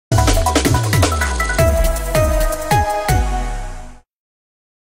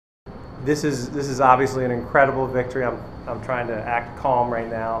This is obviously an incredible victory. I'm trying to act calm right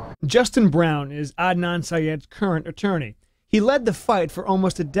now. Justin Brown is Adnan Syed's current attorney. He led the fight for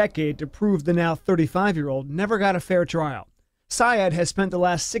almost a decade to prove the now 35-year-old never got a fair trial. Syed has spent the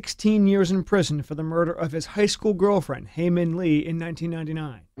last 16 years in prison for the murder of his high school girlfriend, Hae Min Lee, in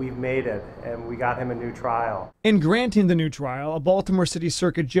 1999. We've made it, and we got him a new trial. In granting the new trial, a Baltimore City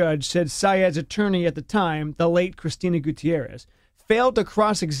Circuit judge said Syed's attorney at the time, the late Christina Gutierrez, failed to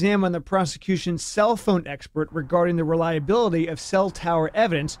cross-examine the prosecution's cell phone expert regarding the reliability of cell tower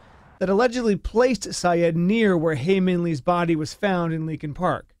evidence that allegedly placed Syed near where Hae Min Lee's body was found in Leakin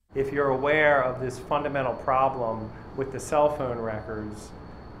Park. If you're aware of this fundamental problem with the cell phone records,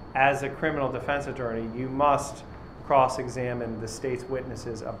 as a criminal defense attorney, you must cross-examine the state's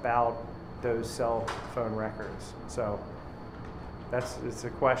witnesses about those cell phone records. So it's a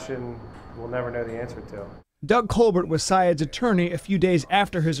question we'll never know the answer to. Doug Colbert was Syed's attorney a few days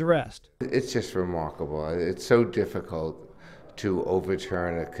after his arrest. It's just remarkable. It's so difficult to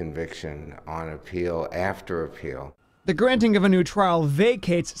overturn a conviction on appeal after appeal. The granting of a new trial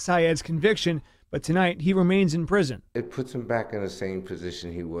vacates Syed's conviction, but tonight he remains in prison. It puts him back in the same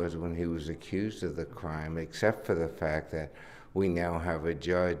position he was when he was accused of the crime, except for the fact that we now have a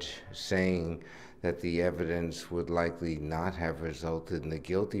judge saying that the evidence would likely not have resulted in a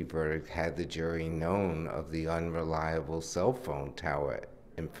guilty verdict had the jury known of the unreliable cell phone tower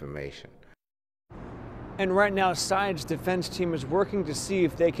information. And right now, Syed's defense team is working to see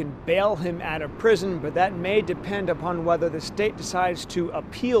if they can bail him out of prison, but that may depend upon whether the state decides to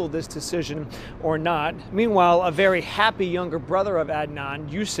appeal this decision or not. Meanwhile, a very happy younger brother of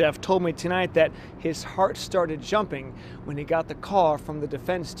Adnan, Youssef, told me tonight that his heart started jumping when he got the call from the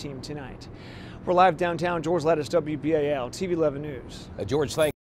defense team tonight. We're live downtown. George Lettis, WBAL-TV 11 News. George, thank you.